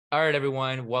All right,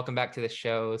 everyone, welcome back to the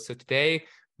show. So today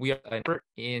we are an expert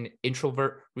in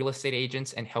introvert real estate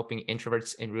agents and helping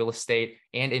introverts in real estate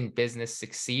and in business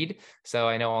succeed. So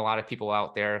I know a lot of people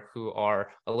out there who are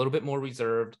a little bit more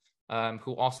reserved,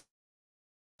 who also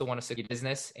want to succeed in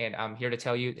business. And I'm here to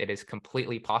tell you it is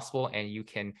completely possible and you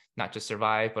can not just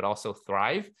survive, but also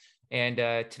thrive. And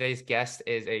today's guest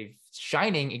is a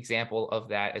shining example of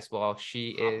that as well. She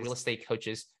is real estate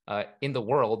coaches in the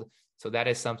world. So that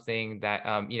is something that,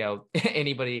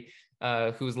 anybody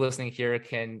who's listening here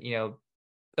can,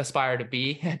 aspire to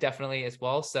be definitely as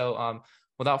well. So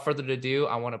without further ado,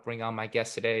 I want to bring on my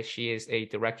guest today. She is a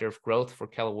director of growth for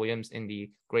Keller Williams in the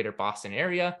greater Boston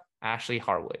area, Ashley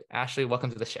Harwood. Ashley,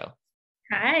 welcome to the show.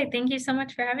 Hi, thank you so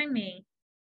much for having me.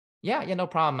 Yeah, no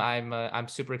problem. I'm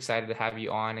super excited to have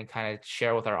you on and kind of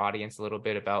share with our audience a little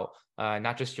bit about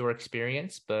not just your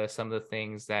experience, but some of the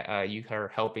things that you are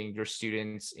helping your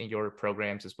students in your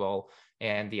programs as well,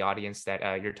 and the audience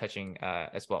that you're touching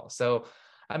as well. So,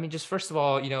 I mean, just first of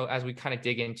all, as we kind of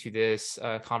dig into this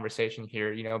conversation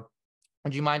here,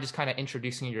 would you mind just kind of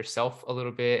introducing yourself a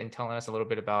little bit and telling us a little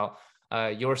bit about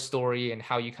your story and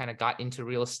how you kind of got into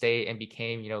real estate and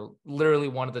became, literally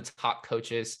one of the top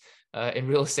coaches in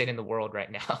real estate in the world right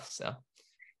now. So,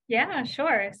 Yeah,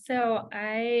 sure. So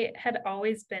I had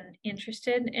always been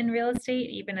interested in real estate,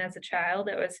 even as a child.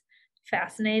 It was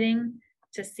fascinating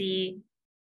to see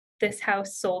this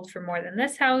house sold for more than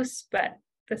this house, but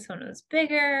this one was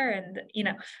bigger.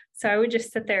 So I would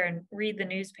just sit there and read the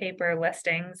newspaper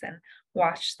listings and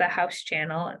watch the house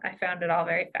channel. And I found it all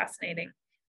very fascinating.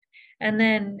 And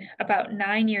then about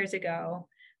 9 years ago,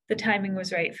 the timing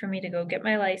was right for me to go get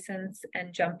my license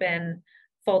and jump in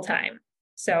full time.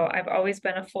 So I've always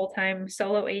been a full time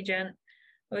solo agent.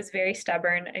 I was very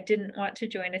stubborn. I didn't want to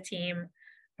join a team.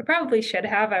 I probably should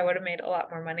have. I would have made a lot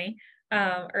more money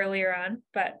earlier on,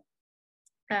 but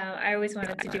I always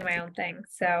wanted to do my own thing.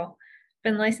 So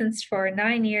been licensed for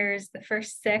 9 years. The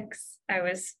first six, I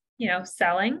was,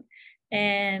 selling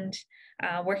and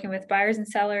working with buyers and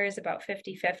sellers, about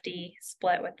 50-50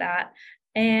 split with that.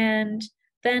 And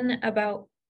then about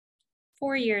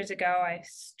 4 years ago, I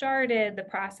started the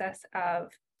process of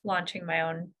launching my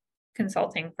own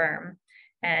consulting firm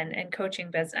and coaching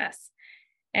business.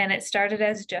 And it started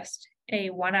as just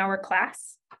a 1 hour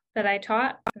class that I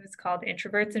taught. It was called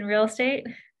Introverts in Real Estate.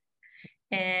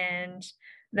 And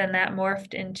then that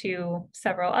morphed into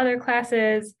several other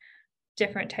classes,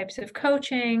 different types of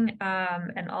coaching,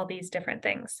 and all these different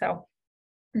things. So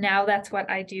now that's what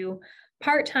I do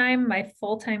part-time. My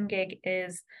full-time gig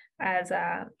is as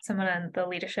someone on the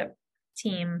leadership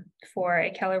team for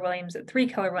three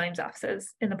Keller Williams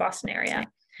offices in the Boston area.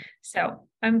 So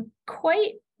I'm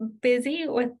quite busy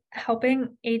with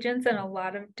helping agents in a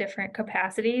lot of different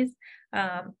capacities,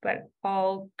 but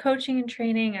all coaching and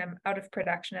training. I'm out of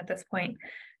production at this point.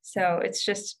 So it's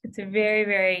a very,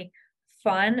 very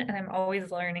fun, and I'm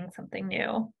always learning something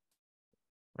new.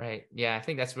 right. Yeah, I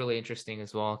think that's really interesting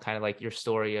as well. Kind of like your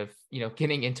story of,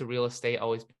 getting into real estate,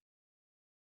 always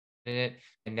in it.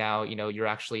 And now, you're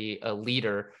actually a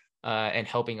leader and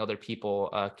helping other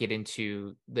people get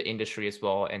into the industry as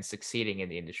well and succeeding in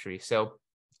the industry. So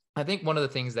I think one of the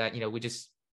things that,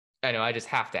 I know I just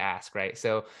have to ask, right?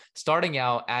 So starting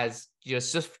out as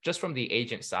just from the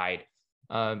agent side,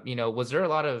 was there a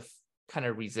lot of kind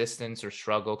of resistance or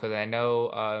struggle? Because I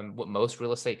know what most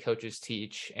real estate coaches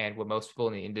teach and what most people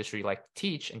in the industry like to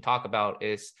teach and talk about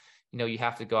is, you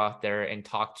have to go out there and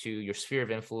talk to your sphere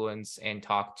of influence and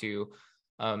talk to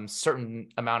certain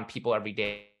amount of people every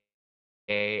day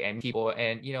and people,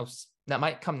 and, that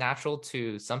might come natural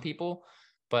to some people,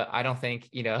 but I don't think,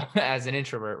 as an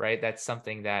introvert, right, that's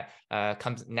something that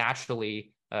comes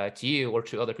naturally to you or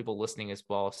to other people listening as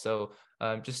well. So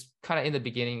just kind of in the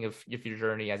beginning of your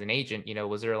journey as an agent,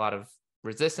 was there a lot of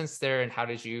resistance there, and how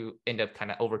did you end up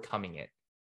kind of overcoming it?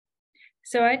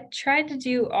 So I tried to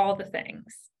do all the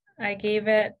things. I gave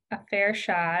it a fair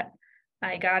shot.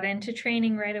 I got into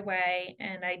training right away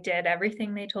and I did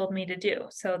everything they told me to do.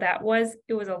 So it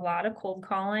was a lot of cold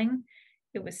calling.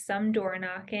 It was some door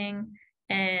knocking,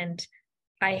 and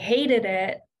I hated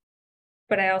it,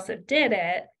 but I also did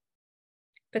it.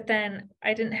 But then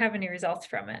I didn't have any results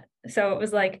from it. So it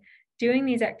was like doing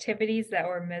these activities that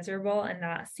were miserable and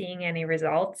not seeing any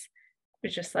results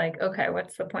was just like, okay,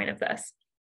 what's the point of this?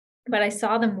 But I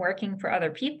saw them working for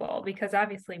other people, because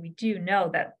obviously we do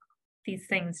know that these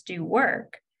things do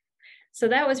work. So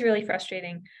that was really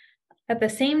frustrating. At the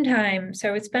same time, so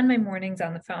I would spend my mornings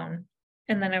on the phone,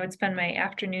 and then I would spend my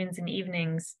afternoons and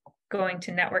evenings going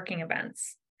to networking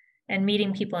events and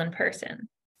meeting people in person.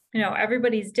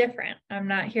 Everybody's different. I'm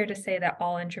not here to say that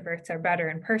all introverts are better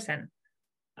in person,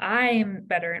 I'm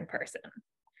better in person.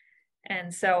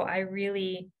 And so I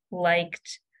really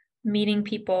liked meeting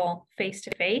people face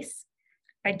to face.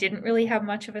 I didn't really have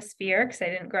much of a sphere because I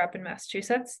didn't grow up in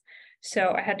Massachusetts.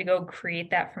 So I had to go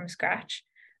create that from scratch,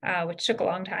 which took a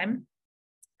long time.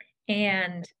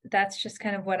 And that's just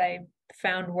kind of what I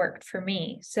found worked for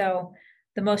me. So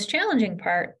the most challenging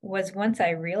part was once I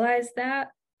realized that,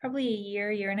 probably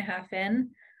a year and a half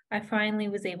in, I finally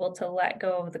was able to let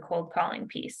go of the cold calling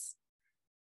piece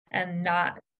and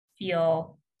not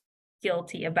feel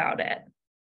guilty about it.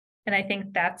 And I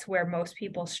think that's where most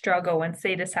people struggle once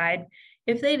they decide,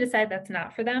 if they decide that's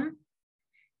not for them,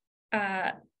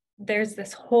 there's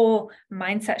this whole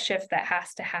mindset shift that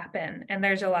has to happen. And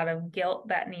there's a lot of guilt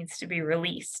that needs to be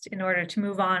released in order to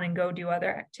move on and go do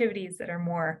other activities that are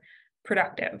more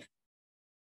productive.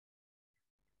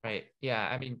 Right. Yeah.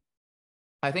 I mean,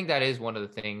 I think that is one of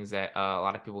the things that a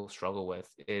lot of people struggle with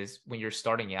is when you're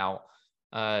starting out,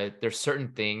 there's certain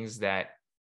things that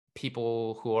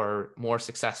people who are more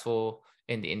successful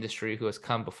in the industry who has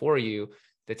come before you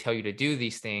that tell you to do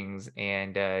these things,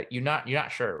 and you're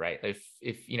not sure, right?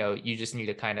 If you just need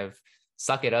to kind of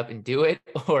suck it up and do it,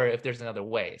 or if there's another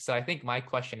way. So I think my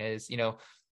question is,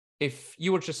 if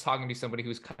you were just talking to somebody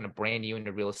who's kind of brand new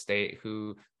into real estate,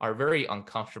 who are very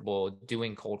uncomfortable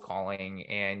doing cold calling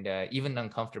and even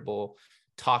uncomfortable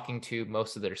talking to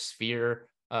most of their sphere,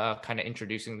 kind of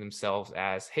introducing themselves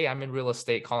as, hey, I'm in real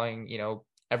estate, calling,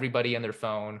 everybody on their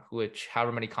phone, which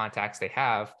however many contacts they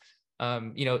have,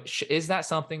 is that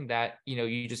something that,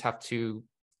 you just have to,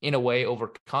 in a way,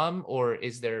 overcome? Or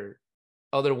is there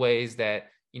other ways that,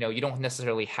 you don't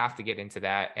necessarily have to get into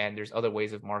that, and there's other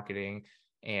ways of marketing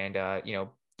and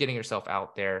getting yourself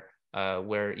out there,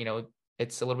 where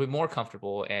it's a little bit more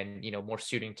comfortable and more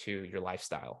suiting to your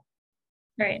lifestyle?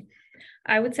 Right.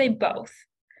 I would say both.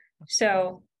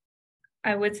 So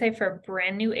I would say for a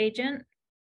brand new agent,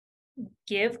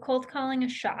 give cold calling a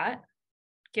shot,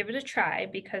 give it a try,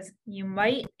 because you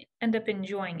might end up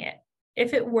enjoying it.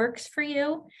 If it works for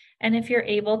you, and if you're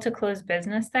able to close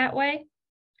business that way,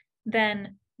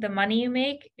 then the money you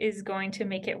make is going to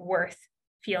make it worth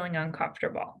feeling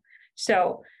uncomfortable.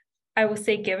 So I will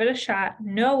say give it a shot,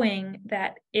 knowing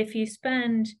that if you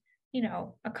spend,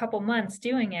 a couple months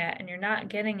doing it and you're not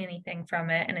getting anything from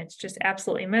it and it's just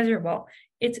absolutely miserable,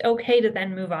 it's okay to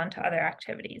then move on to other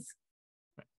activities.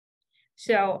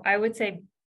 So I would say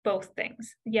both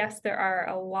things. Yes, there are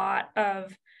a lot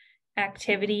of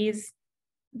activities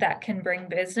that can bring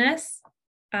business.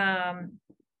 You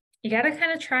got to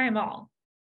kind of try them all,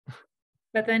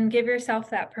 but then give yourself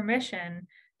that permission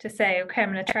to say, okay,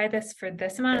 I'm going to try this for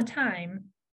this amount of time.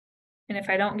 And if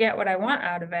I don't get what I want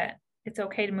out of it, it's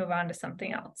okay to move on to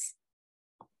something else.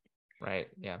 Right.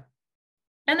 Yeah.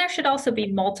 And there should also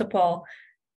be multiple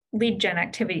lead gen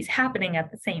activities happening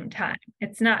at the same time.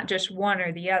 It's not just one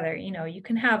or the other. You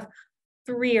can have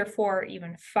 3 or 4,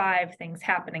 even 5 things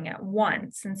happening at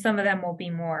once. And some of them will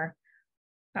be more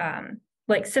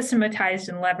like systematized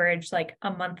and leveraged, like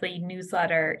a monthly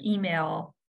newsletter,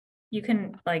 email. You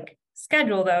can like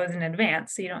schedule those in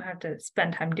advance so you don't have to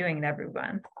spend time doing it every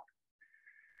month.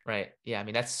 Right. Yeah. I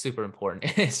mean, that's super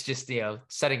important. It's just,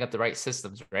 setting up the right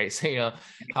systems, right? So,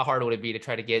 how hard would it be to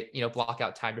try to get, block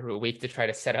out time every week to try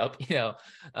to set up,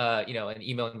 an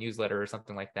email newsletter or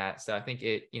something like that. So I think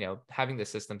having the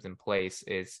systems in place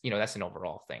is, that's an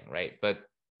overall thing. Right. But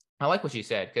I like what you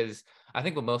said, because I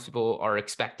think what most people are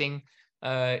expecting,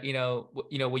 what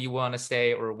you want to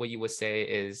say, or what you would say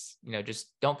is, just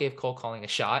don't give cold calling a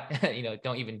shot,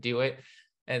 don't even do it.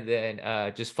 And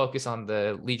then just focus on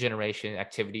the lead generation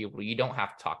activity where you don't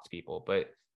have to talk to people. But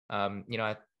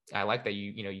I like that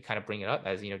you kind of bring it up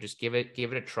as, just give it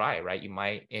a try, right? You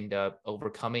might end up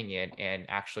overcoming it and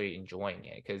actually enjoying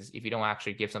it. Because if you don't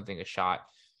actually give something a shot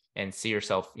and see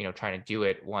yourself, trying to do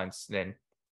it once, then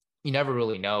you never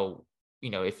really know,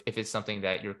 if it's something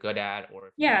that you're good at.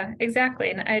 Or Yeah,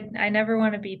 exactly. And I never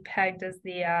want to be pegged as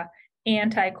the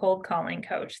anti cold calling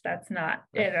coach. That's not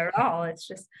it at all. It's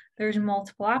just there's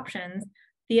multiple options.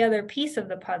 The other piece of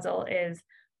the puzzle is,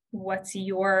 what's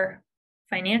your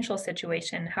financial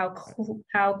situation?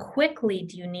 How quickly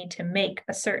do you need to make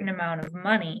a certain amount of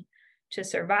money to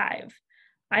survive?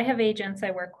 I have agents I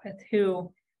work with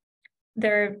who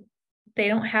they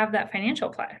don't have that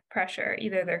financial pressure.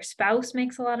 Either their spouse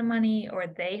makes a lot of money, or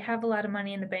they have a lot of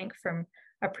money in the bank from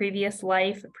a previous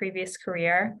life, a previous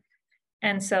career.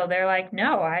 And so they're like,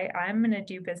 no, I'm going to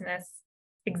do business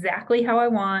exactly how I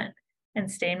want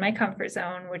and stay in my comfort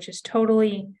zone, which is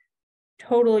totally,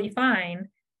 totally fine,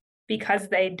 because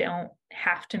they don't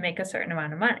have to make a certain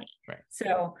amount of money. Right.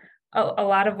 So a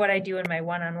lot of what I do in my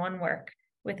one-on-one work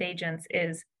with agents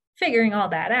is figuring all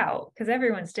that out because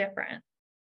everyone's different.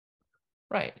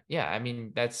 Right. Yeah. I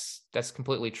mean, that's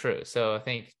completely true. So I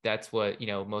think that's what,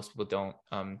 most people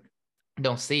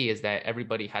don't see is that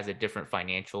everybody has a different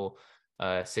financial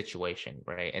situation,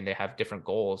 right? And they have different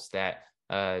goals that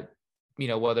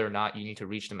whether or not you need to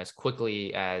reach them as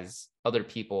quickly as other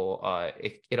people,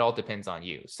 it all depends on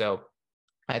you. So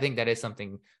I think that is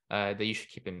something that you should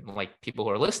keep in, like people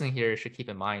who are listening here should keep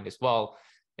in mind as well,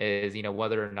 is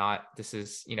whether or not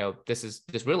this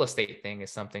real estate thing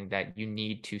is something that you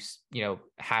need to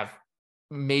have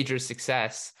major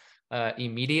success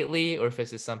immediately, or if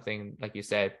this is something like you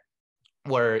said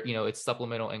where it's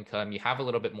supplemental income, you have a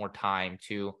little bit more time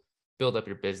to build up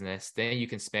your business, then you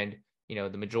can spend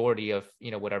the majority of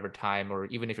whatever time, or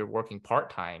even if you're working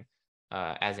part-time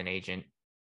as an agent,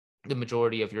 the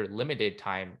majority of your limited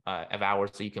time of hours,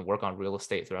 so you can work on real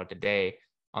estate throughout the day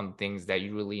on things that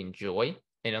you really enjoy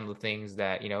and on the things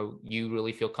that you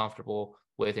really feel comfortable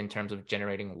with in terms of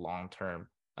generating long-term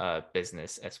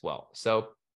business as well. So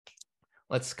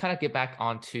let's kind of get back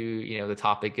onto the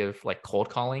topic of like cold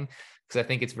calling, because I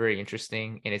think it's very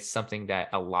interesting and it's something that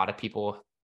a lot of people,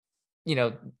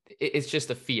 it's just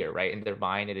a fear, right, in their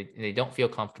mind, and they don't feel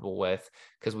comfortable with,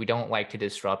 because we don't like to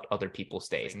disrupt other people's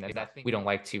days. And that's, we don't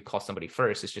like to call somebody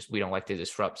first. It's just we don't like to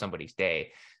disrupt somebody's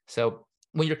day. So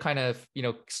when you're kind of,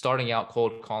 starting out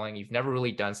cold calling, you've never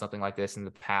really done something like this in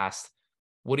the past,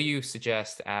 what do you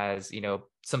suggest as,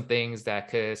 some things that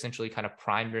could essentially kind of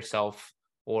prime yourself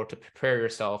or to prepare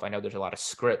yourself? I know there's a lot of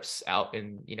scripts out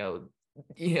in,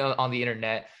 on the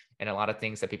internet, and a lot of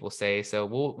things that people say. So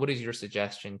what is your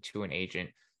suggestion to an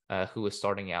agent who is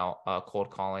starting out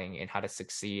cold calling, and how to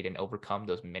succeed and overcome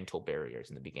those mental barriers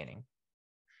in the beginning?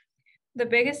 The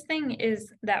biggest thing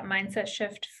is that mindset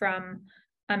shift from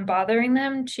I'm bothering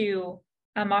them to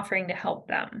I'm offering to help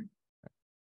them.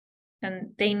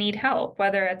 And they need help,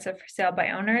 whether it's a for sale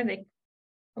by owner,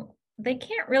 they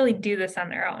can't really do this on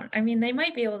their own. I mean, they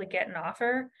might be able to get an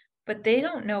offer, but they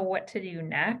don't know what to do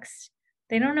next.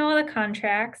 They don't know the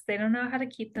contracts. They don't know how to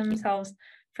keep themselves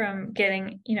from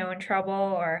getting, in trouble,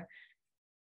 or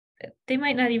they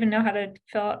might not even know how to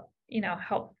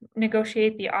help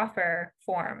negotiate the offer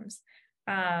forms.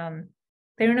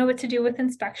 They don't know what to do with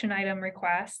inspection item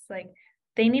requests. Like,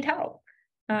 they need help.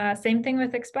 Same thing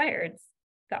with expireds.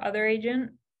 The other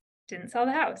agent didn't sell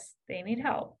the house. They need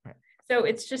help. Right. So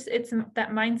it's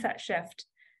that mindset shift.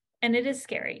 And it is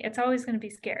scary. It's always going to be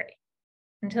scary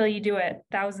until you do it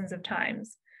thousands of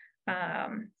times.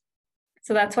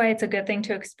 So that's why it's a good thing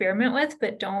to experiment with,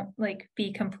 but don't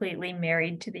be completely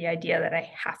married to the idea that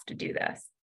I have to do this.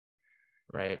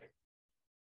 Right.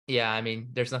 Yeah, I mean,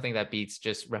 there's nothing that beats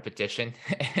just repetition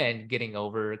and getting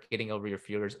over your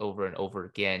fears over and over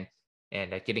again,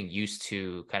 and getting used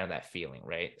to kind of that feeling,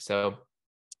 right? So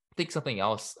I think something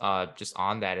else just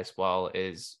on that as well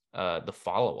is the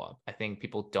follow-up. I think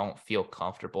people don't feel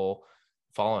comfortable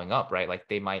following up, right? Like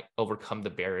they might overcome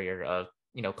the barrier of,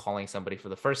 calling somebody for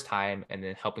the first time and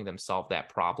then helping them solve that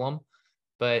problem.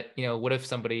 But, what if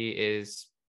somebody is,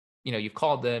 you've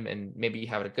called them and maybe you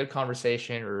have a good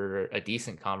conversation or a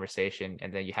decent conversation,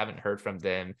 and then you haven't heard from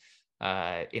them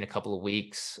in a couple of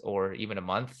weeks or even a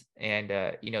month, and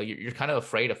you're kind of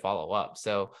afraid to follow up.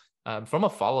 So from a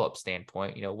follow-up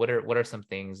standpoint, what are some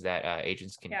things that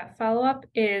agents can? Yeah,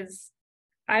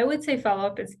 I would say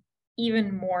follow-up is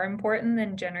even more important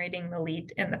than generating the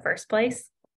lead in the first place.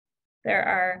 There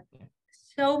are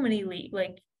so many leads.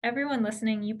 Like, everyone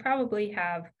listening, you probably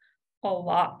have a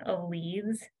lot of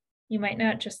leads. You might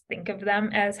not just think of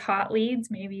them as hot leads.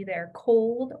 Maybe they're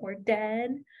cold or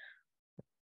dead,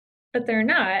 but they're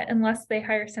not unless they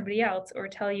hire somebody else or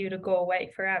tell you to go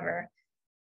away forever.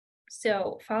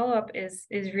 So follow-up is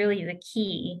really the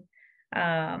key.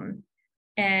 And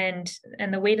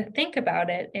the way to think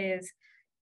about it is,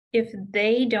 if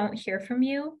they don't hear from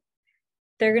you,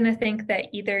 they're going to think that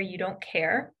either you don't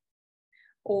care,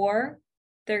 or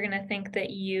they're going to think that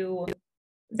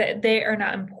they are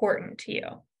not important to you.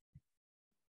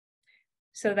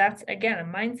 So that's, again, a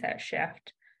mindset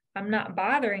shift. I'm not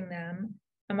bothering them.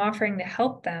 I'm offering to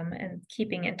help them and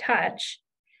keeping in touch.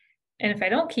 And if I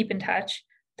don't keep in touch,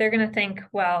 they're going to think,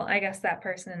 well, I guess that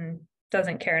person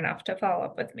doesn't care enough to follow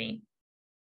up with me.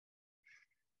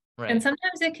 Right. And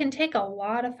sometimes it can take a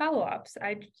lot of follow-ups.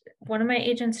 One of my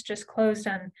agents just closed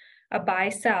on a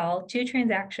buy-sell, 2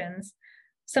 transactions,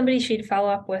 somebody she'd follow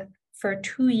up with for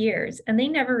 2 years, and they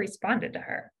never responded to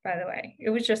her, by the way. It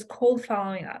was just cold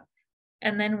following up.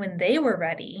 And then when they were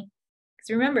ready, because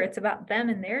remember, it's about them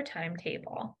and their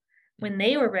timetable. When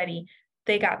they were ready,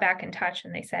 they got back in touch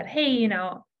and they said, hey,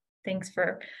 thanks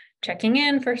for checking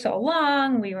in for so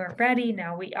long. We weren't ready.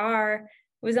 Now we are.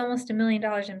 it was almost $1 million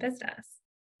in business.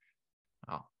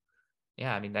 Oh,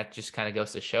 yeah. I mean, that just kind of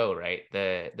goes to show, right?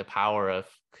 The power of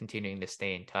continuing to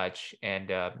stay in touch.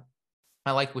 And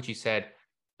I like what you said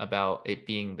about it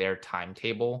being their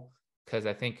timetable, because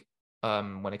I think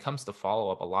when it comes to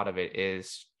follow up, a lot of it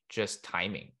is just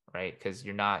timing, right? Because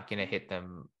you're not going to hit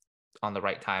them on the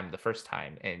right time the first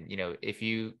time. And, if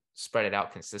you spread it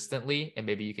out consistently, and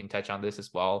maybe you can touch on this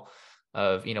as well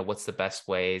of, what's the best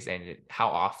ways and how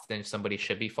often somebody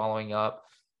should be following up,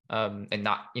 and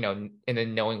not, and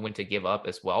then knowing when to give up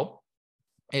as well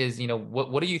is,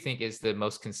 what do you think is the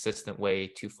most consistent way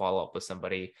to follow up with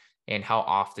somebody, and how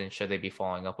often should they be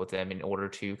following up with them in order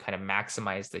to kind of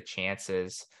maximize the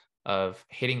chances of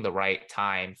hitting the right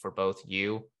time for both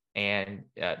you and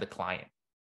the client?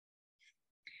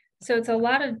 So it's a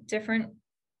lot of different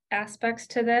aspects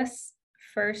to this.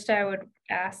 First, I would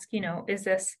ask, is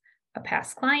this a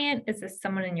past client? Is this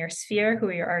someone in your sphere who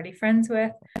you're already friends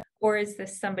with? Or is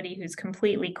this somebody who's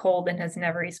completely cold and has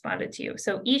never responded to you?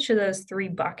 So each of those three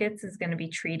buckets is going to be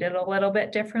treated a little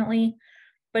bit differently.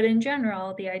 But in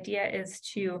general, the idea is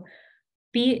to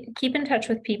keep in touch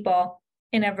with people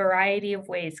in a variety of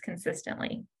ways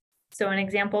consistently. So an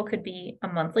example could be a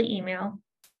monthly email,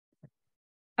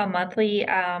 a monthly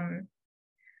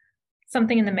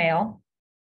something in the mail.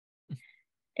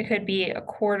 It could be a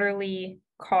quarterly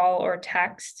call or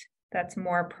text that's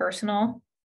more personal.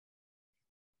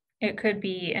 It could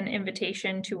be an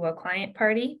invitation to a client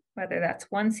party, whether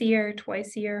that's once a year,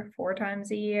 twice a year, 4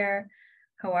 times a year,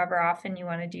 however often you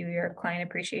want to do your client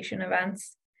appreciation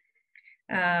events.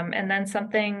 And then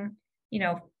something,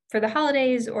 for the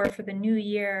holidays or for the new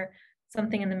year,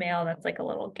 something in the mail that's like a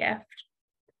little gift.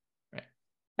 Right.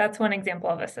 That's one example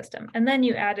of a system. And then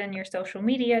you add in your social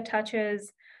media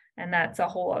touches, and that's a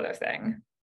whole other thing.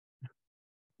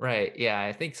 Right. Yeah.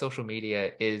 I think social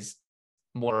media is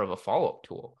more of a follow-up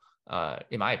tool,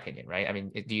 in my opinion, right? I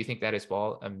mean, do you think that as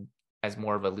well, as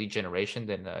more of a lead generation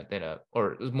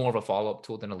or more of a follow-up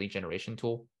tool than a lead generation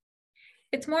tool?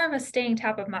 It's more of a staying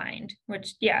top of mind,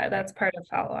 which, yeah, that's part of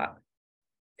follow-up.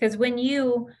 Because when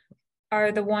you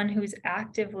are the one who's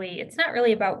actively, it's not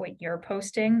really about what you're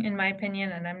posting, in my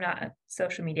opinion, and I'm not a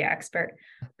social media expert,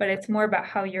 but it's more about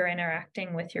how you're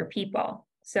interacting with your people.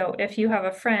 So if you have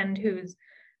a friend who's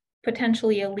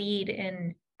potentially a lead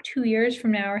in 2 years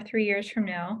from now or 3 years from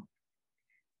now,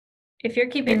 if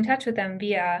you're keeping in touch with them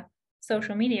via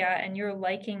social media and you're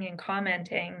liking and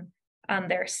commenting on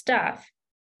their stuff,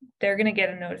 they're going to get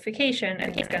a notification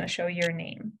and it's going to show your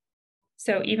name.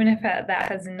 So even if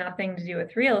that has nothing to do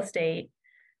with real estate,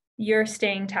 you're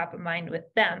staying top of mind with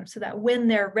them so that when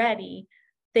they're ready,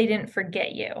 they didn't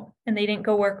forget you and they didn't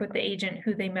go work with the agent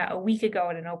who they met a week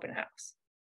ago at an open house.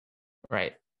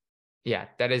 Right. Yeah,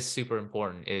 that is super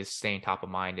important, is staying top of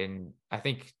mind. And I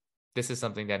think this is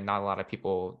something that not a lot of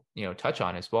people, touch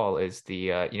on as well, is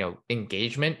the,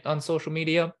 engagement on social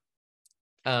media.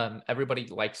 Everybody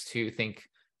likes to think,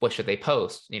 what should they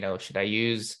post? Should I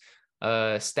use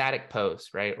static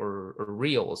posts, right? Or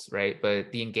reels, right?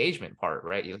 But the engagement part,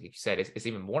 right? Like you said, is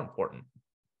even more important.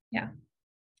 Yeah,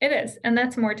 it is. And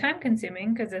that's more time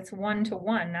consuming because it's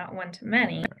 1-to-1, not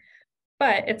 1-to-many,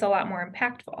 but it's a lot more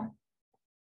impactful.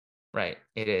 Right.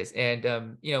 It is. And,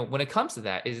 when it comes to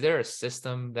that, is there a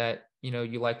system that,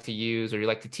 you like to use, or you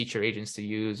like to teach your agents to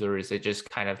use, or is it just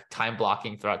kind of time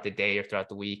blocking throughout the day or throughout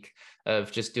the week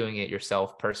of just doing it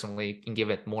yourself personally and give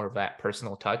it more of that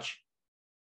personal touch?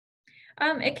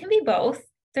 It can be both.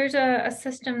 There's a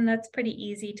system that's pretty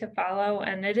easy to follow,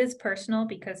 and it is personal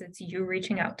because it's you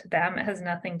reaching out to them. It has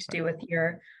nothing to do with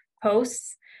your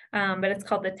posts, but it's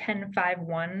called the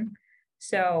 10-5-1.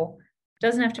 So it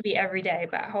doesn't have to be every day,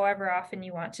 but however often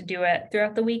you want to do it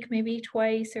throughout the week, maybe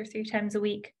twice or 3 times a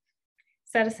week.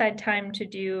 Set aside time to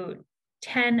do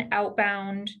 10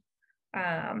 outbound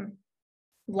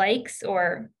likes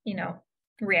or,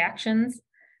 reactions,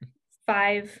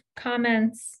 5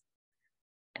 comments,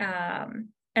 and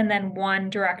then 1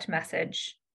 direct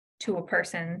message to a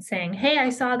person saying, hey, I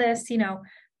saw this.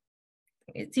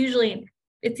 It's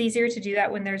easier to do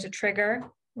that when there's a trigger,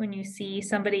 when you see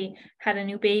somebody had a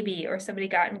new baby or somebody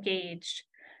got engaged.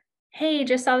 Hey,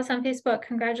 just saw this on Facebook.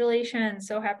 Congratulations.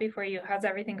 So happy for you. How's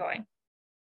everything going?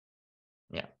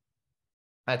 Yeah.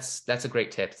 That's a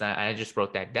great tip. I just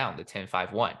wrote that down, the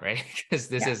 10-5-1, right? Because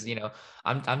this is,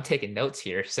 I'm taking notes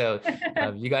here. So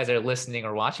you guys are listening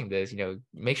or watching this,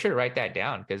 make sure to write that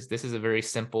down, because this is a very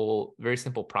simple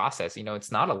process.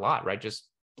 It's not a lot, right? Just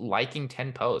liking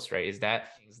 10 posts, right? Is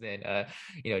that things then,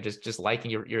 just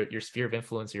liking your sphere of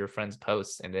influence or your friends'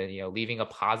 posts, and then, leaving a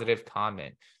positive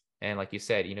comment. And like you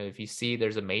said, if you see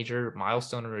there's a major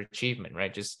milestone or achievement,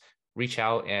 right? Just reach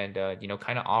out and,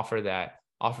 kind of offer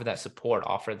that support,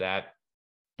 offer that,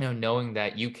 knowing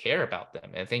that you care about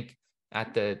them. And I think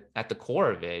at the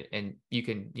core of it, and you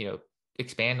can,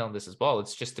 expand on this as well,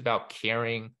 it's just about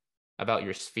caring about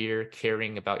your sphere,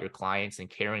 caring about your clients, and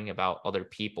caring about other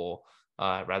people,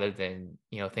 rather than,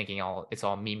 thinking it's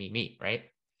all me, right?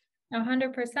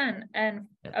 100%. And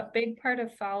Yeah. a big part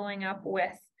of following up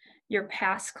with your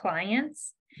past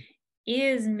clients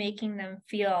is making them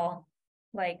feel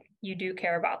like you do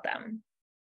care about them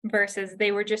versus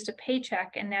they were just a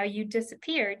paycheck and now you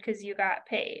disappeared because you got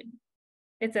paid.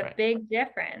 It's a Right. big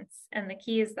difference. And the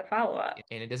key is the follow up.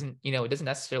 And it doesn't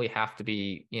necessarily have to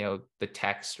be, the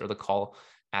text or the call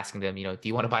asking them, do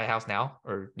you want to buy a house now?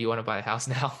 Or do you want to buy a house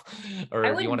now? Or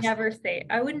do you want to,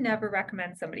 I would never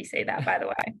recommend somebody say that, by the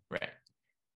way. right.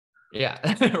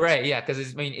 Yeah. Right. Yeah. Cause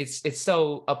it's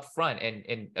so upfront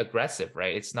and aggressive,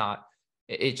 right? It's not,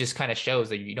 it just kind of shows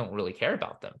that you don't really care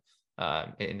about them,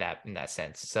 in that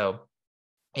sense. So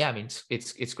yeah,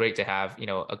 it's great to have,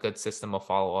 a good system of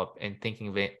follow up and thinking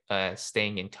of it,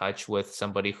 staying in touch with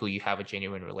somebody who you have a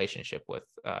genuine relationship with.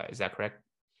 Is that correct?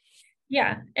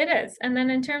 Yeah, it is. And then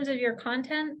in terms of your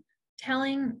content,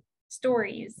 telling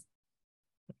stories,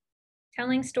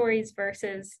 telling stories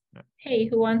versus, hey,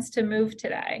 who wants to move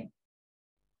today?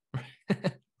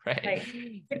 Right. Like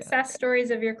Yeah. success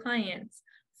stories of your clients,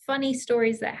 funny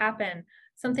stories that happen,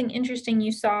 something interesting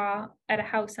you saw at a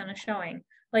house on a showing,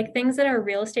 like things that are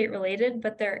real estate related,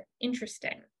 but they're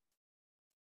interesting.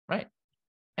 Right.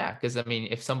 Yeah. Because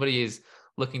if somebody is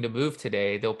looking to move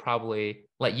today, they'll probably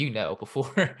let you know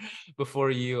before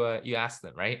before you ask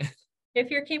them, right?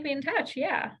 If you're keeping in touch,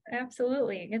 yeah,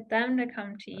 absolutely. Get them to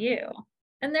come to you.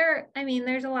 And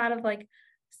there's a lot of like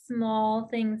small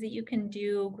things that you can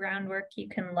do, groundwork you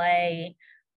can lay,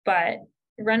 but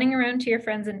running around to your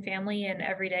friends and family and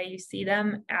every day you see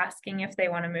them asking if they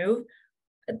want to move,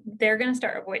 they're going to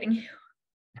start avoiding you.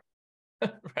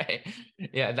 Right.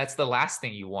 Yeah. That's the last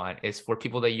thing you want, is for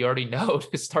people that you already know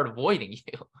to start avoiding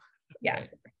you. Yeah. Right.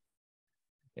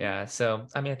 Yeah. So,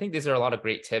 I think these are a lot of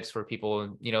great tips for people,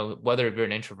 whether you're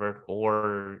an introvert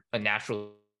or a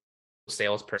natural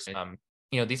salesperson.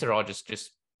 These are all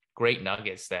just great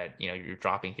nuggets that, you're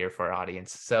dropping here for our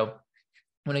audience. So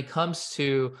when it comes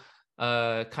to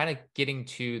kind of getting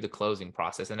to the closing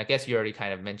process, and I guess you already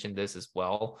kind of mentioned this as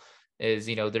well, is,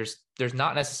 there's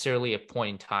not necessarily a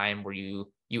point in time where you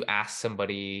ask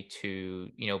somebody to,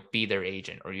 be their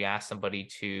agent, or you ask somebody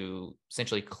to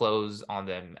essentially close on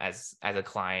them as a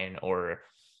client, or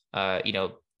when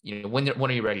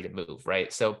are you ready to move,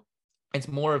 right? So it's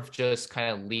more of just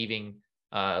kind of leaving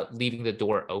the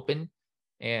door open.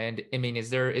 And is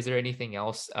there anything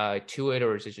else to it,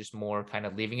 or is it just more kind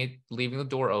of leaving the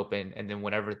door open, and then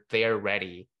whenever they're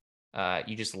ready,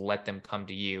 you just let them come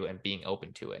to you and being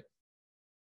open to it?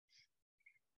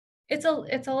 It's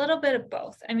a little bit of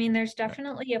both. There's Right.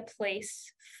 definitely a place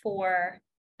for,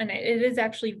 and it is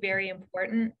actually very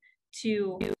important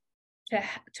to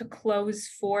to close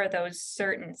for those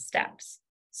certain steps.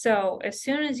 So as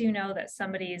soon as you know that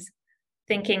somebody's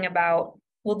thinking about,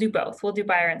 we'll do both, we'll do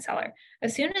buyer and seller.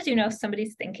 As soon as you know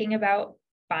somebody's thinking about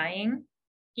buying,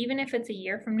 even if it's a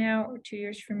year from now or 2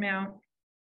 years from now,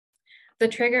 the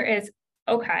trigger is,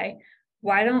 okay,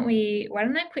 why don't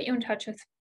I put you in touch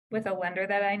with a lender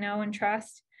that I know and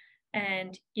trust,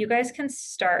 and you guys can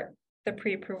start the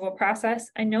pre-approval process.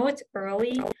 I know it's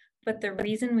early, but the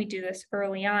reason we do this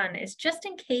early on is just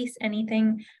in case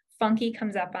anything funky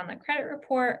comes up on the credit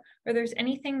report, or there's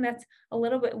anything that's a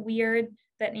little bit weird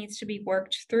that needs to be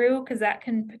worked through, because that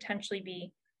can potentially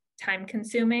be time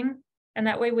consuming. And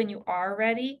that way, when you are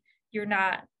ready, you're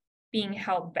not being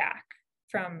held back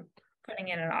from putting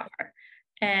in an offer.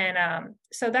 And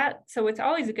so it's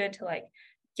always good to like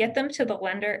get them to the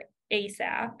lender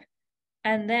ASAP,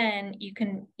 and then you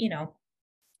can,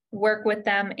 work with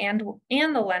them and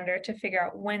the lender to figure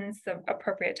out when's the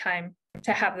appropriate time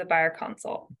to have the buyer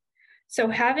consult. So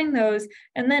having those,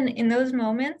 and then in those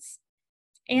moments,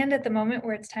 and at the moment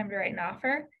where it's time to write an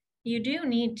offer, you do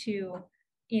need to,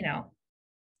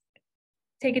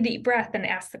 take a deep breath and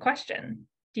ask the question,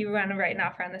 do you want to write an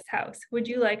offer on this house? Would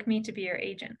you like me to be your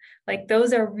agent? Like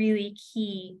those are really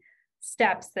key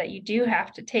steps that you do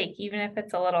have to take, even if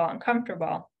it's a little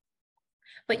uncomfortable.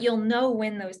 But you'll know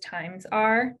when those times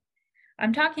are.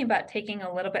 I'm talking about taking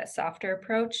a little bit softer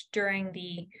approach during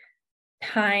the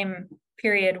time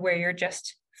period where you're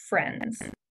just friends.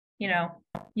 You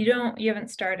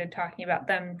haven't started talking about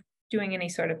them doing any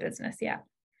sort of business yet.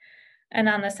 And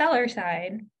on the seller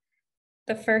side,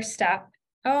 the first step,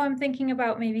 oh, I'm thinking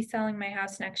about maybe selling my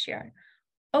house next year.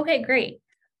 Okay, great.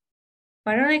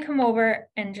 why don't I come over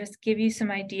and just give you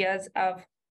some ideas of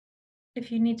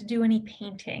if you need to do any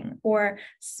painting or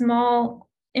small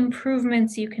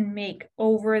improvements you can make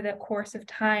over the course of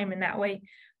time. And that way,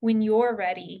 when you're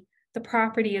ready, the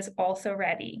property is also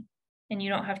ready and you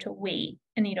don't have to wait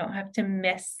and you don't have to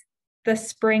miss the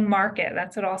spring market.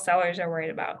 That's what all sellers are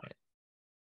worried about,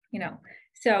 you know.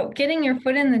 So getting your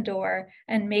foot in the door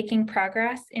and making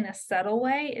progress in a subtle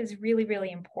way is really,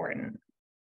 really important.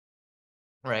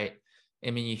 Right.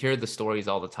 I mean, you hear the stories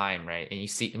all the time, right? And you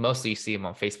see, mostly you see them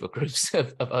on Facebook groups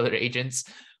of other agents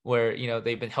where, you know,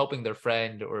 they've been helping their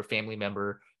friend or family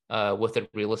member with their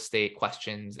real estate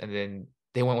questions, and then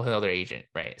they went with another agent,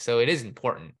 right? So it is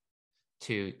important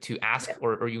to ask,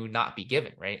 or you not be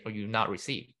given, right? Or you not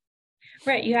receive.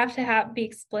 Right. You have to be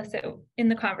explicit in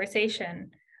the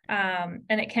conversation. And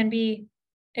it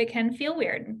can feel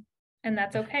weird, and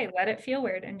that's okay. Let it feel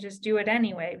weird and just do it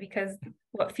anyway, because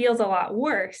what feels a lot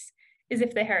worse is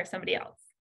if they hire somebody else.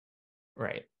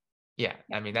 Right. Yeah.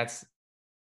 I mean, that's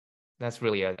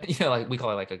really a, you know, like we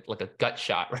call it like a gut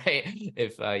shot, right?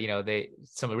 If you know,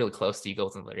 someone really close to you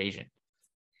goes another agent.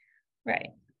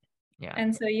 Right. Yeah.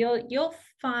 And so you'll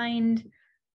find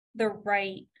the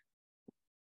right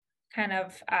kind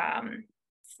of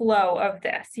flow of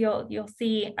this. You'll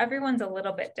see everyone's a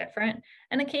little bit different,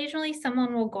 and occasionally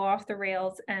someone will go off the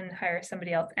rails and hire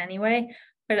somebody else anyway,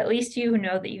 but at least you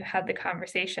know that you had the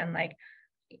conversation, like,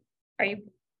 are you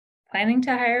planning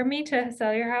to hire me to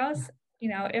sell your house? You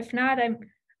know, if not,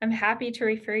 I'm happy to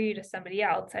refer you to somebody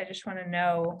else. I just want to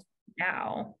know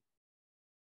now.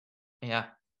 Yeah.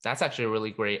 That's actually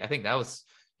really great. I think that was,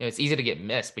 you know, it's easy to get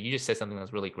missed, but you just said something that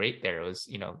was really great there. It was,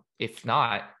 you know, if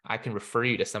not, I can refer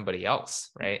you to somebody else,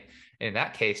 right? And in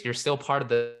that case, you're still part of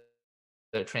the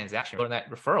transaction or that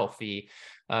referral fee,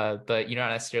 but you're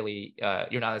not necessarily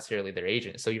their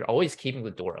agent. So you're always keeping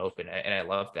the door open, and I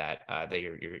love that that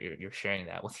you're sharing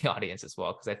that with the audience as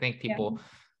well, because I think Yeah. people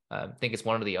think it's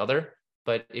one or the other.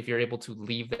 But if you're able to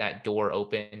leave that door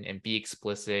open and be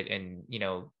explicit, and you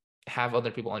know, have other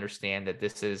people understand that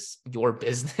this is your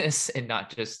business and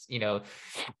not just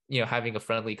having a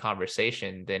friendly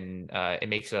conversation, then it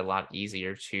makes it a lot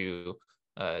easier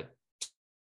uh,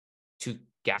 to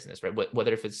business, right?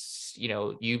 Whether if it's, you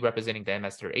know, you representing them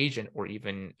as their agent, or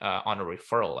even on a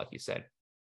referral, like you said,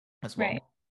 as Right. well.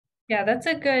 Yeah, that's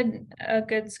a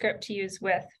good script to use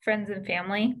with friends and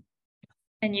family.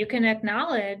 And you can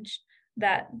acknowledge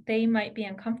that they might be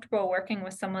uncomfortable working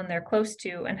with someone they're close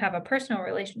to and have a personal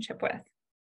relationship with.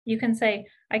 You can say,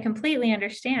 I completely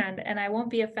understand and I won't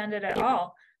be offended at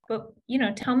all, but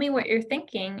tell me what you're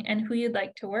thinking and who you'd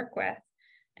like to work with.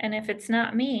 And if it's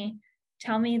not me,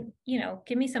 tell me,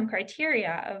 give me some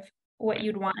criteria of what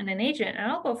you'd want in an agent,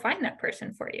 and I'll go find that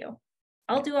person for you.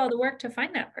 I'll do all the work to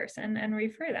find that person and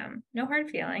refer them. No hard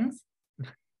feelings.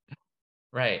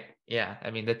 Right. Yeah. I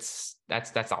mean, that's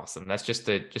awesome. That's just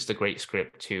a great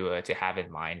script to have in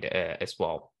mind as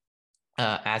well,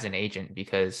 as an agent,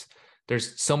 because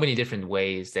there's so many different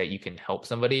ways that you can help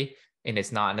somebody, and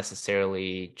it's not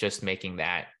necessarily just making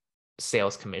that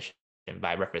sales commission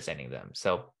by representing them.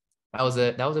 So that was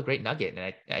a great nugget,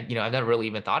 and I've never really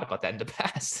even thought about that in the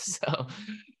past. So,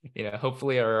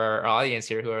 hopefully our audience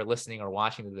here who are listening or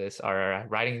watching this are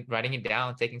writing it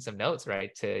down, taking some notes,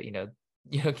 right, to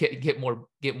get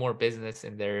more business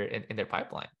in their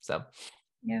pipeline. So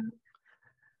Yeah.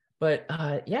 but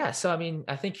yeah, so I mean,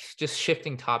 I think just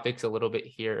shifting topics a little bit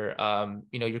here.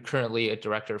 You're currently a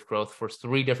director of growth for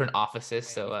 3 different offices.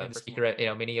 So speaker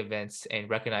at many events, and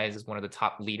recognized as one of the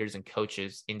top leaders and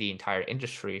coaches in the entire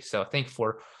industry. So I think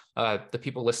for the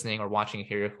people listening or watching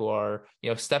here who are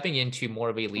stepping into more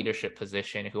of a leadership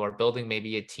position, who are building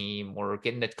maybe a team or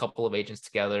getting a couple of agents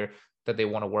together that they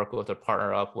want to work with or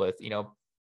partner up with,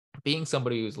 being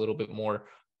somebody who's a little bit more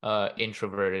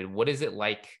introverted, what is it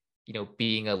like,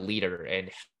 being a leader and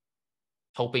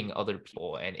helping other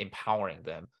people and empowering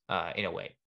them in a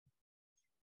way?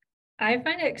 I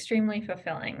find it extremely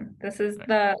fulfilling. This is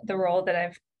Right. the role that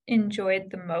I've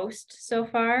enjoyed the most so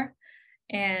far.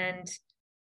 And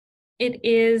it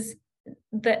is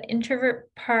the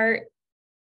introvert part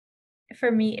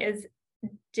for me is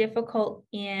difficult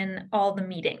in all the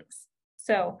meetings.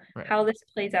 So Right. how this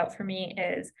plays out for me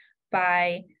is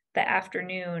by the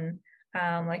afternoon,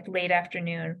 like late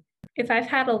afternoon. If I've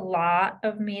had a lot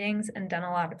of meetings and done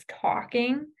a lot of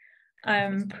talking,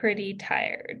 I'm pretty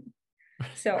tired.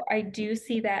 So I do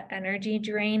see that energy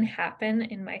drain happen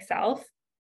in myself,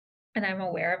 and I'm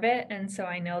aware of it. And so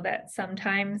I know that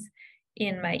sometimes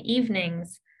in my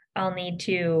evenings, I'll need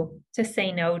to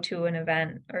say no to an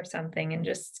event or something and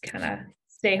just kind of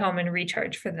stay home and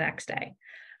recharge for the next day.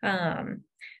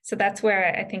 So that's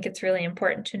where I think it's really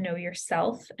important to know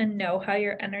yourself and know how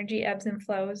your energy ebbs and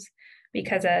flows,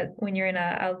 because when you're in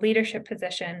a leadership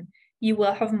position, you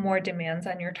will have more demands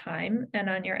on your time and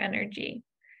on your energy.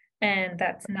 And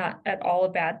that's not at all a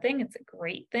bad thing. It's a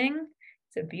great thing.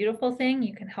 It's a beautiful thing.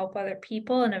 You can help other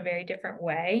people in a very different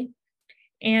way.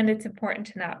 And it's important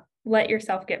to not let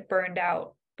yourself get burned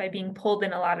out by being pulled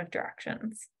in a lot of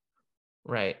directions.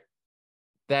 Right.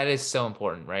 That is so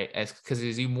important, right? Because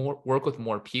as you work with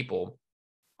more people,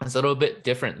 it's a little bit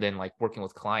different than like working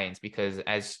with clients, because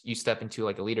as you step into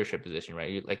like a leadership position,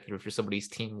 right? If you're somebody's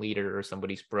team leader or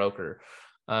somebody's broker,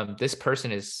 this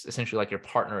person is essentially like your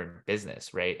partner in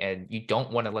business, right? And you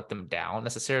don't want to let them down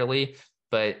necessarily.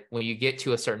 But when you get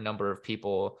to a certain number of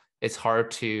people, it's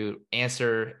hard to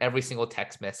answer every single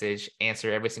text message,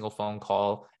 answer every single phone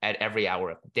call at every hour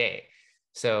of the day.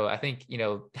 So I think,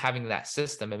 having that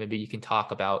system, and maybe you can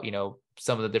talk about,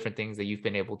 some of the different things that you've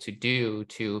been able to do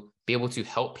to be able to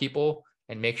help people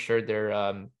and make sure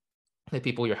the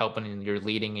people you're helping and you're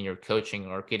leading and you're coaching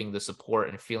are getting the support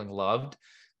and feeling loved.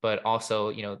 But also,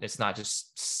 it's not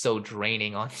just so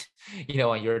draining on,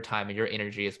 on your time and your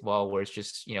energy as well, where it's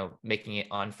just, making it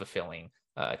unfulfilling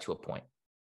to a point.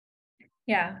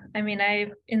 Yeah. I mean,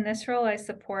 in this role, I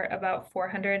support about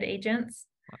 400 agents.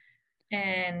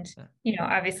 And,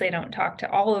 obviously I don't talk to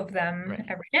all of them Right.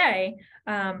 every day,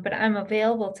 but I'm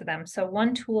available to them. So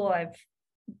one tool I've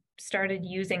started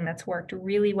using that's worked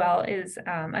really well is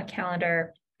a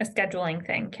calendar, a scheduling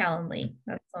thing, Calendly.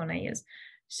 That's the one I use.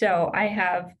 So I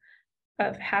have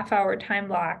a half-hour time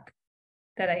block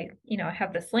that I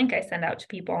have this link I send out to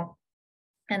people,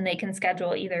 and they can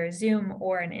schedule either a Zoom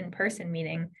or an in-person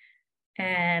meeting.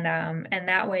 And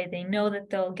that way they know that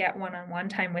they'll get one-on-one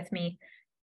time with me.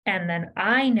 And then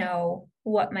I know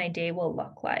what my day will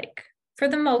look like for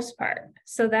the most part.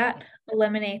 So that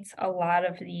eliminates a lot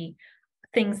of the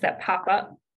things that pop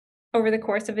up over the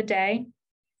course of a day.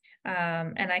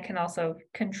 And I can also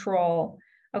control,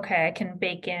 okay, I can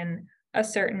bake in a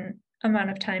certain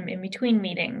amount of time in between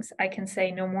meetings. I can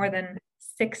say no more than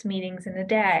 6 meetings in a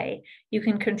day. You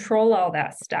can control all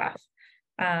that stuff.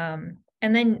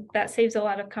 And then that saves a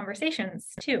lot of conversations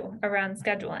too around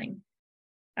scheduling.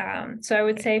 So I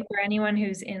would say for anyone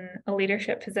who's in a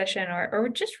leadership position, or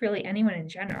just really anyone in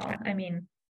general, I mean,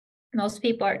 most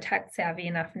people are tech savvy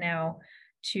enough now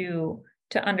to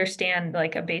understand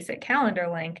like a basic calendar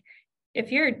link.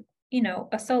 If you're,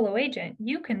 a solo agent,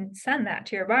 you can send that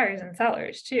to your buyers and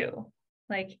sellers too.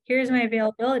 Like, here's my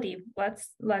availability.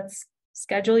 Let's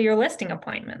schedule your listing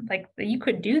appointment. Like, you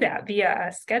could do that via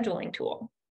a scheduling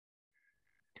tool.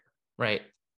 Right.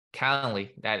 Calendly,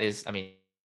 that is, I mean,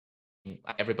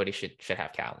 everybody should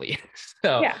have Calendly.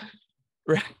 So Yeah.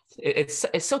 right, it's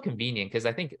so convenient, because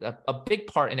I think a big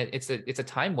part in it, it's a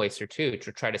time waster too,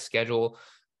 to try to schedule,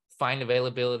 find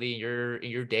availability in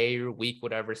your day, your week,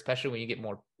 whatever, especially when you get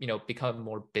more, become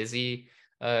more busy,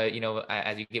 as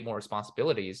you get more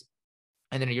responsibilities.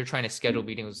 And then you're trying to schedule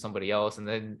meetings with somebody else, and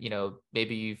then,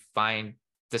 maybe you find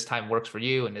this time works for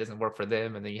you and it doesn't work for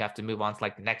them, and then you have to move on to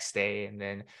like the next day. And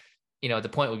then, at the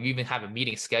point where you even have a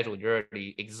meeting scheduled, you're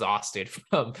already exhausted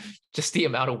from just the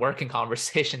amount of work and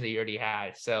conversation that you already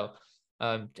had. So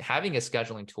having a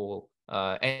scheduling tool,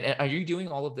 and are you doing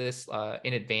all of this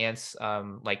in advance?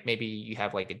 Like maybe you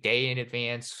have like a day in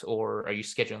advance, or are you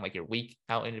scheduling like your week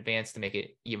out in advance to make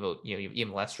it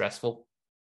even less stressful?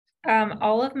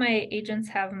 All of my agents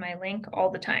have my link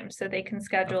all the time, so they can Okay.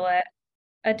 schedule it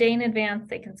a day in advance.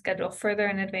 They can schedule further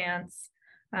in advance.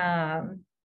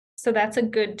 So that's a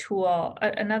good tool.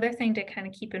 Another thing to kind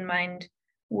of keep in mind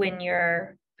when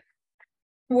you're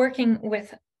working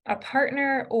with a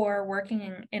partner or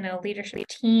working in a leadership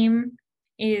team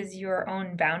is your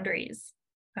own boundaries.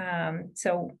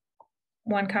 So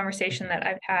one conversation that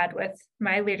I've had with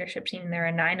my leadership team, there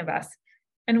are 9 of us,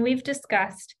 and we've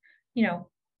discussed,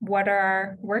 what are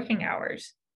our working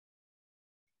hours?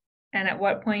 And at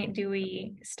what point do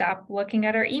we stop looking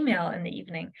at our email in the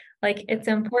evening? Like, it's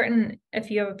important if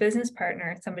you have a business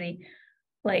partner, somebody,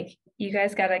 like, you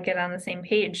guys got to get on the same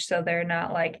page, so they're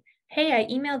not like, hey, I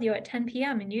emailed you at 10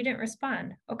 p.m. and you didn't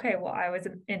respond. Okay, well, I was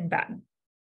in bed,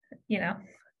 you know?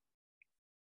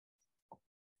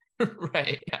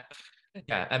 Right. Yeah.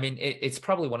 Yeah. I mean, it's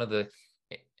probably one of the,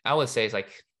 I would say it's like,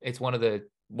 it's one of the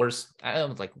worst, I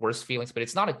don't know, like worst feelings, but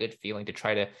it's not a good feeling to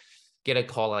try to get a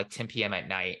call at like 10 p.m. at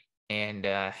night, and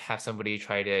have somebody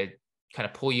try to kind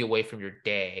of pull you away from your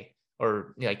day,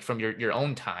 or like from your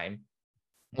own time,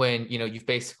 when, you've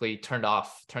basically turned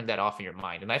that off in your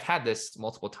mind. And I've had this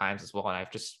multiple times as well. And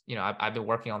I've just, I've been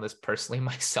working on this personally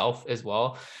myself as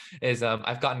well, is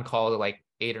I've gotten called at like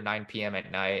 8 or 9 p.m.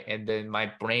 at night, and then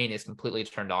my brain is completely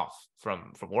turned off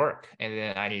from work. And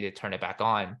then I need to turn it back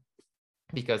on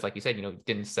because, like you said,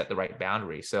 didn't set the right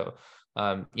boundary. So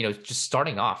just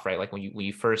starting off, right? Like when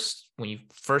you first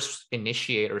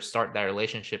initiate or start that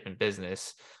relationship in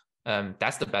business,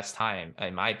 that's the best time,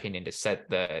 in my opinion, to set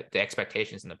the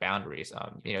expectations and the boundaries.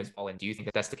 As well. And do you think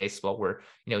that that's the case as well, where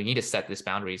you need to set these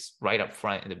boundaries right up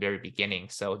front in the very beginning,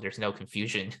 so there's no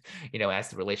confusion, as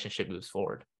the relationship moves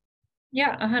forward?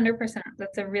 Yeah, 100%.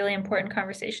 That's a really important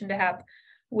conversation to have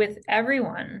with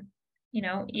everyone,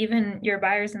 even your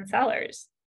buyers and sellers.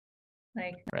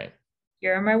 Like, Right.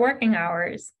 here are my working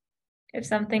hours. If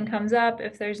something comes up,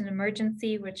 if there's an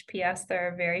emergency, which PS, there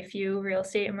are very few real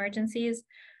estate emergencies.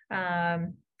 But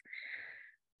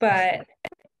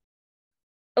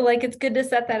like, it's good to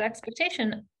set that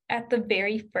expectation at the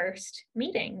very first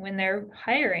meeting when they're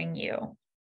hiring you.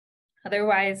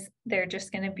 Otherwise, they're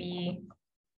just going to be,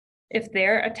 if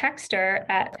they're a texter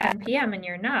at 10 p.m. and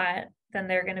you're not, then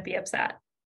they're going to be upset.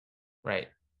 Right.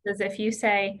 Because if you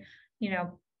say,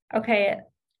 okay, at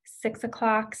 6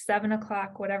 o'clock, 7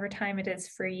 o'clock, whatever time it is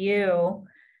for you,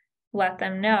 let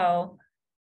them know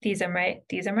these are my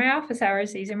office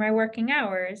hours, these are my working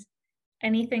hours.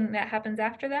 Anything that happens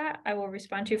after that, I will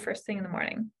respond to first thing in the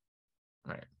morning.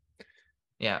 Right.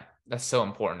 Yeah, that's so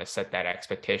important to set that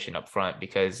expectation up front,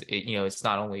 because it's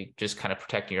not only just kind of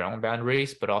protecting your own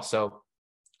boundaries, but also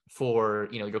for,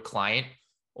 your client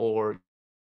or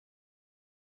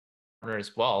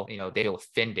as well. They feel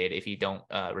offended if you don't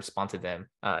respond to them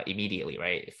immediately,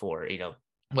 right? For,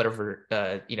 whatever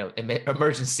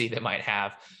emergency they might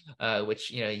have,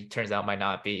 which it turns out might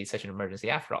not be such an emergency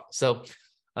after all. So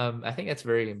I think that's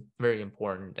very, very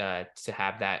important to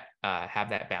have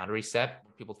that boundary set.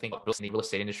 People think in the real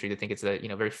estate industry, they think it's a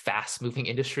very fast moving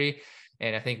industry,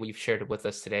 and I think what you've shared with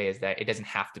us today is that it doesn't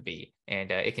have to be,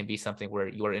 and it can be something where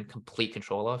you are in complete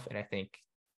control of. And I think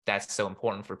that's so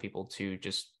important for people to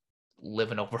just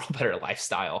live an overall better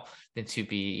lifestyle than to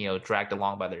be dragged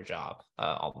along by their job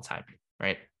all the time,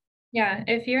 right? Yeah,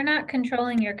 if you're not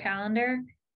controlling your calendar,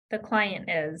 the client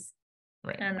is,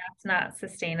 Right. and that's not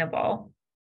sustainable.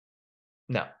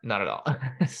 No, not at all.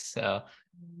 So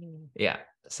yeah.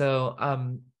 So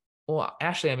well,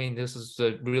 Ashley, I mean, this was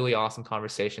a really awesome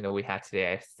conversation that we had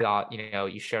today. I thought,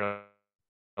 you shared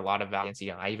a lot of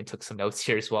value. I even took some notes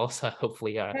here as well. So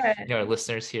hopefully Good. our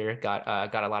listeners here got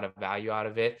a lot of value out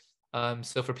of it.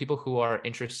 So for people who are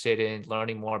interested in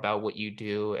learning more about what you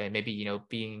do, and maybe,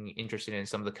 being interested in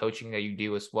some of the coaching that you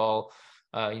do as well,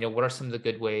 what are some of the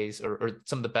good ways, or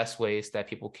some of the best ways that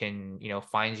people can,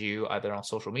 find you either on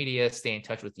social media, stay in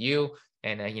touch with you,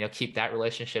 and, keep that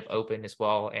relationship open as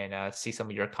well, and see some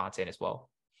of your content as well?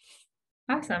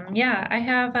 Awesome. Yeah, I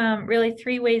have really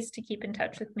 3 ways to keep in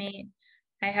touch with me.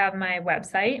 I have my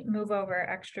website,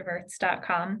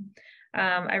 moveoverextroverts.com.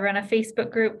 I run a Facebook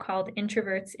group called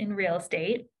Introverts in Real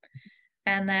Estate.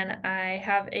 And then I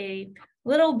have a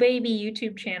little baby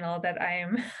YouTube channel that I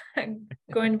am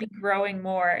going to be growing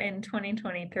more in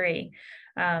 2023.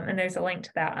 And there's a link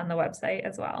to that on the website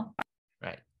as well.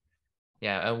 Right.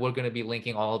 Yeah, and we're going to be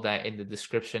linking all of that in the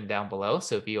description down below.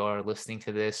 So if you are listening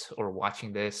to this or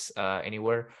watching this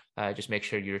anywhere, just make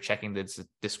sure you're checking the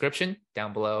description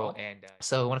down below. And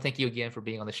so I want to thank you again for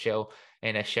being on the show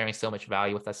and sharing so much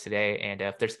value with us today. And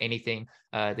if there's anything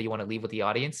that you want to leave with the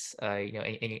audience,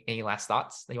 any last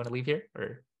thoughts that you want to leave here?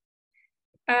 Or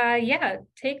Yeah,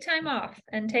 take time off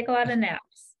and take a lot of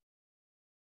naps.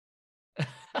 I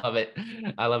love it.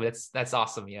 I love it. That's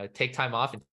awesome. Take time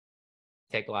off and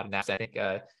take a lot of naps. I think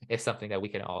it's something that we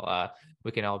can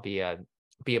all be a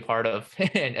part of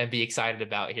and be excited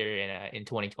about here in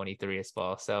 2023 as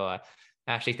well. So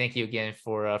Ashley, thank you again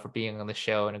for being on the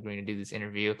show and agreeing to do this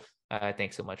interview.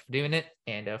 Thanks so much for doing it.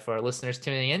 And for our listeners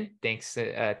tuning in, thanks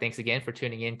again for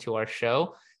tuning in to our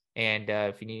show. And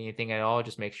if you need anything at all,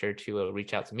 just make sure to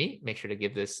reach out to me. Make sure to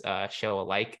give this show a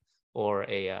like or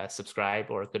a subscribe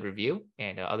or a good review.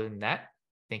 And other than that,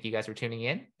 thank you guys for tuning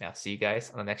in. I'll see you guys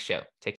on the next show. Take care.